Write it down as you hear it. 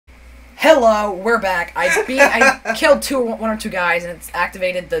Hello, we're back. I killed one or two guys, and it's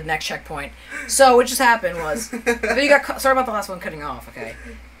activated the next checkpoint. So what just happened was, sorry about the last one cutting off, okay?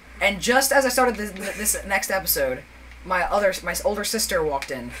 And just as I started this next episode, my older sister walked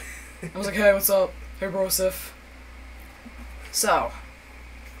in. I was like, hey, what's up? Hey, Brosif. So,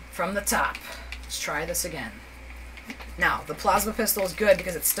 from the top, let's try this again. Now, the plasma pistol is good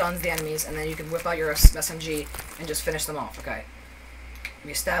because it stuns the enemies, and then you can whip out your SMG and just finish them off, okay?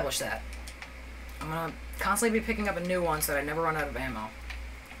 We established that. I'm gonna constantly be picking up a new one so that I never run out of ammo.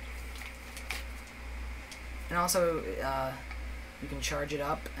 And also, you can charge it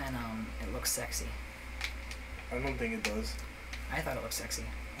up, and it looks sexy. I don't think it does. I thought it looked sexy.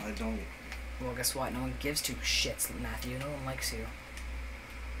 I don't. Well, guess what? No one gives two shits, Matthew. No one likes you.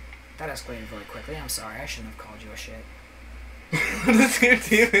 That escalated very quickly. I'm sorry. I shouldn't have called you a shit. What is your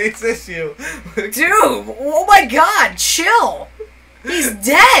teammate's issue? Dude! Oh my god! Chill! He's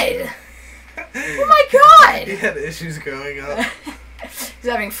dead! Oh my god! He had issues growing up. He's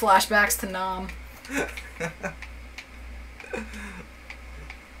having flashbacks to Nam.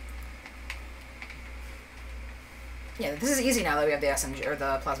 Yeah, this is easy now that we have the SMG, or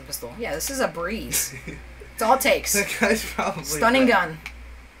the plasma pistol. Yeah, this is a breeze. It's all it takes. That guy's probably Stunning gun.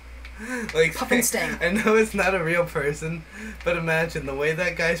 Like, Puff and sting. I know it's not a real person, but imagine the way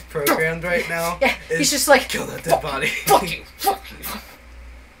that guy's programmed right now. Yeah, he's just like, kill that dead body. Fuck you, fuck you.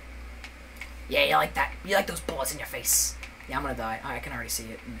 Yeah, you like that. You like those bullets in your face. Yeah, I'm gonna die. I can already see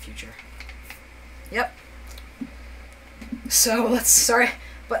it in the future. Yep. So, sorry,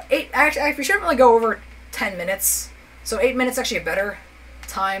 but actually, we shouldn't really go over 10 minutes. So 8 minutes is actually a better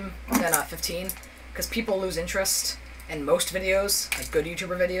time than 15, because people lose interest in most videos, like good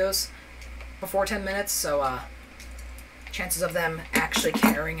YouTuber videos, before 10 minutes, so chances of them actually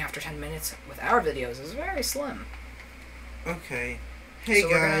caring after 10 minutes with our videos is very slim. Okay. Hey so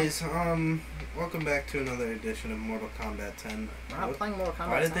guys, welcome back to another edition of Mortal Kombat 10. We're not playing Mortal Kombat.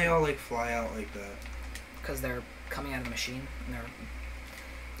 Why did they all like fly out like that? Because they're coming out of the machine, and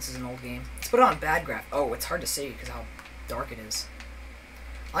this is an old game. Let's put it on bad graph. Oh, it's hard to see because how dark it is.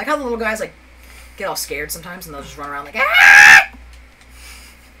 I like how the little guys like get all scared sometimes, and they'll just run around like, ah!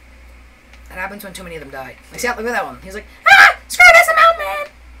 That happens when too many of them die. Like, see, look at that one. He's like, ah! Screw this, I'm out,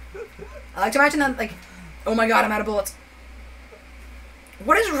 man! I like to imagine them like, oh my god, I'm out of bullets.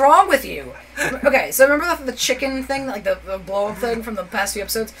 What is wrong with you? Okay, so remember the chicken thing, like the blow-up thing from the past few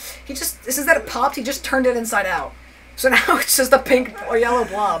episodes? He just, since that it popped, he just turned it inside out. So now it's just a pink or yellow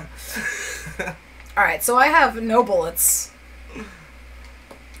blob. Alright, so I have no bullets.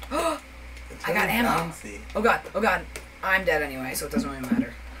 I got ammo. Bouncy. Oh god. I'm dead anyway, so it doesn't really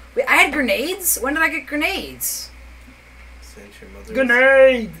matter. Wait, I had grenades? When did I get grenades? Since your mother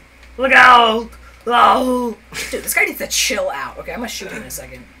Grenade! Look out! Oh! Dude, this guy needs to chill out. Okay, I'm gonna shoot him in a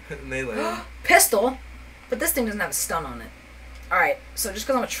second. Pistol? But this thing doesn't have a stun on it. Alright, so just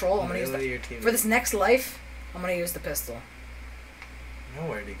because I'm a troll, I'm gonna use the... For this next life, I'm gonna use the pistol.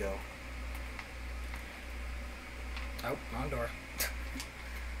 Nowhere to go. Oh, wrong door.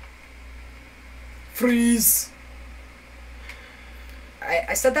 Freeze!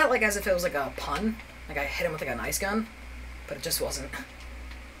 I said that like as if it was like a pun. Like I hit him with like a nice gun. But it just wasn't.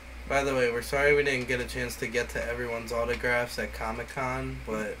 By the way, we're sorry we didn't get a chance to get to everyone's autographs at Comic-Con,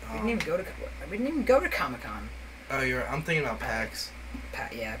 but... we didn't even go to Comic-Con. Oh, I'm thinking about PAX.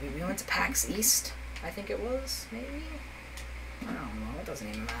 Yeah, we went to PAX East, I think it was, maybe? I don't know, it doesn't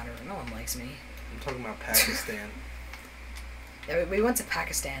even matter. No one likes me. I'm talking about Pakistan. Yeah, we went to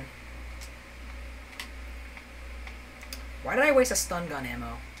Pakistan. Why did I waste a stun gun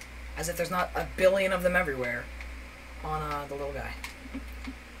ammo? As if there's not a billion of them everywhere on the little guy.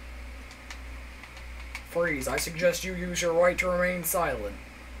 Freeze, I suggest you use your right to remain silent.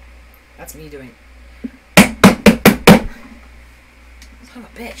 That's me doing... Son of a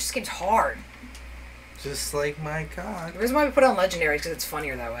bitch, this game's hard. Just like my cock. The reason why we put it on Legendary is because it's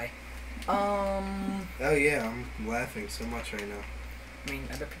funnier that way. Oh yeah, I'm laughing so much right now. I mean,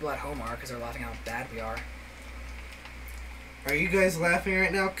 I bet people at home are because they're laughing how bad we are. Are you guys laughing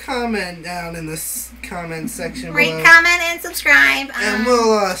right now? Comment down in the comment section Rate, below. comment, and subscribe. And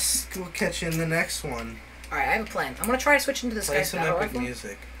we'll catch you in the next one. Alright, I have a plan. I'm gonna try to switch into this Play guy's some battle epic rifle.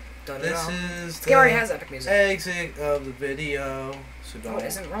 music. This is game already has epic music. Exit of the video. So Oh, it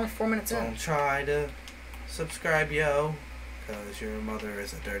isn't. We're only 4 minutes in. Don't try to subscribe, yo, because your mother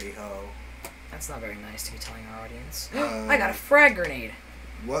is a dirty hoe. That's not very nice to be telling our audience. I got a frag grenade.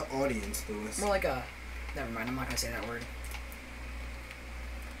 What audience, Lewis? More like a... Never mind, I'm not gonna say that word.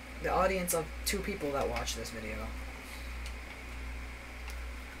 The audience of 2 people that watch this video.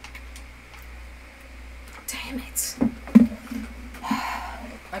 Damn it.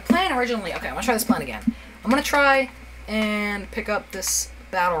 My plan plan originally... Okay, I'm gonna try this plan again. I'm gonna try and pick up this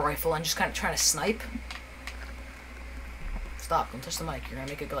battle rifle and just kind of try to snipe. Stop, don't touch the mic. You're gonna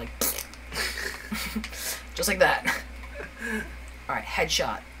make it go like... just like that. Alright,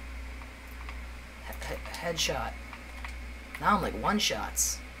 headshot. Headshot. Now I'm like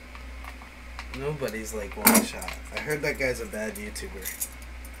one-shots. Nobody's like one shot. I heard that guy's a bad YouTuber.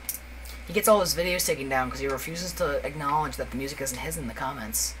 He gets all his videos taken down because he refuses to acknowledge that the music isn't his in the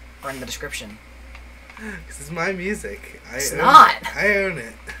comments or in the description. This is my music. It's not. I own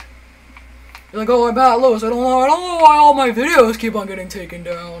it. You're like, oh, I'm Matt Lewis. I don't know why all my videos keep on getting taken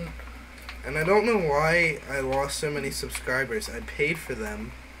down. And I don't know why I lost so many subscribers. I paid for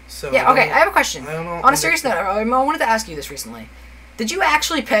them. So yeah, okay, I have a question. I don't know. On a serious note, I wanted to ask you this recently. Did you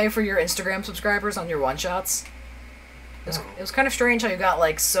actually pay for your Instagram subscribers on your one-shots? No. It was kind of strange how you got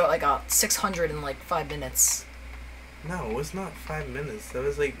like 600 in like 5 minutes. No, it was not 5 minutes. That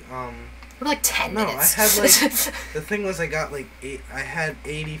was like Or like 10 no, minutes. I had like the thing was I got like I had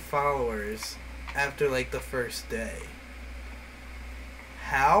 80 followers after like the first day.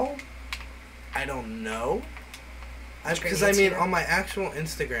 How? I don't know. Because I mean, on my actual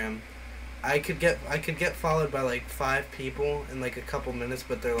Instagram, I could get followed by like 5 people in like a couple minutes,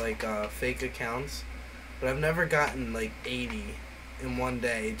 but they're like fake accounts. But I've never gotten like 80 in one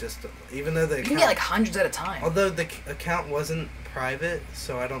day. Just even though you can get like hundreds at a time. Although the account wasn't private,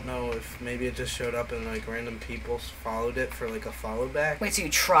 so I don't know if maybe it just showed up and like random people followed it for like a follow back. Wait, so you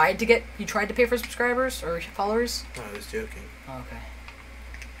tried to pay for subscribers or followers? No, I was joking. Oh, okay.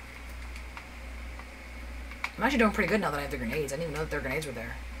 I'm actually doing pretty good now that I have the grenades. I didn't even know that their grenades were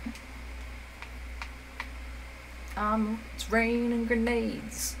there. It's raining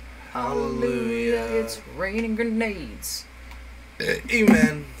grenades. Hallelujah, it's raining grenades.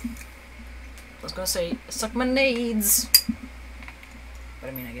 Amen. I was gonna say, suck my nades. But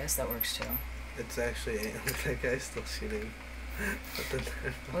I mean, I guess that works too. It's actually, that guy's still shooting.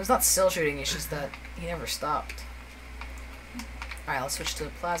 Well, he's not still shooting, it's just that he never stopped. Alright, let's switch to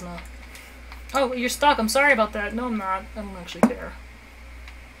plasma. Oh, you're stuck. I'm sorry about that. No, I'm not. I don't actually care.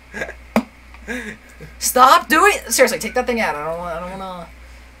 Stop doing it! Seriously, take that thing out. I don't wanna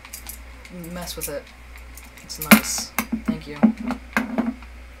mess with it. It's nice. Thank you.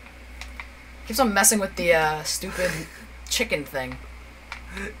 Keeps on messing with the stupid chicken thing.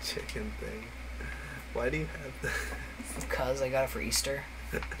 Chicken thing. Why do you have that? Because I got it for Easter.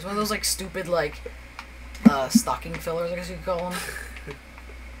 It's one of those like stupid like stocking fillers, I guess you could call them.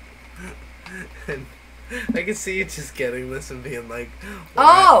 And I can see you just getting this and being like,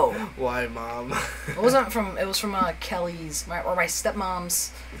 why mom? It wasn't from. It was from Kelly's, my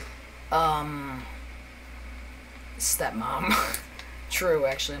stepmom's, stepmom. True,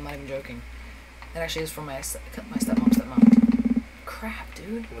 actually, I'm not even joking. It actually is from my stepmom's stepmom. Crap,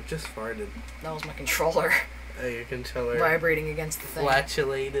 dude. What just farted? That was my controller. Oh, your controller. Vibrating against the thing.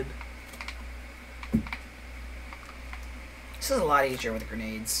 Flatulated. This is a lot easier with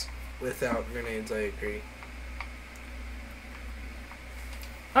grenades. Without grenades, I agree.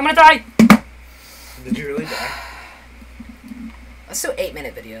 I'm gonna die! Did you really die? Let's do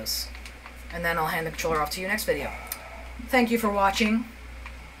 8-minute videos. And then I'll hand the controller off to you next video. Thank you for watching.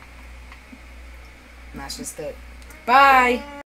 And that's just it. Bye!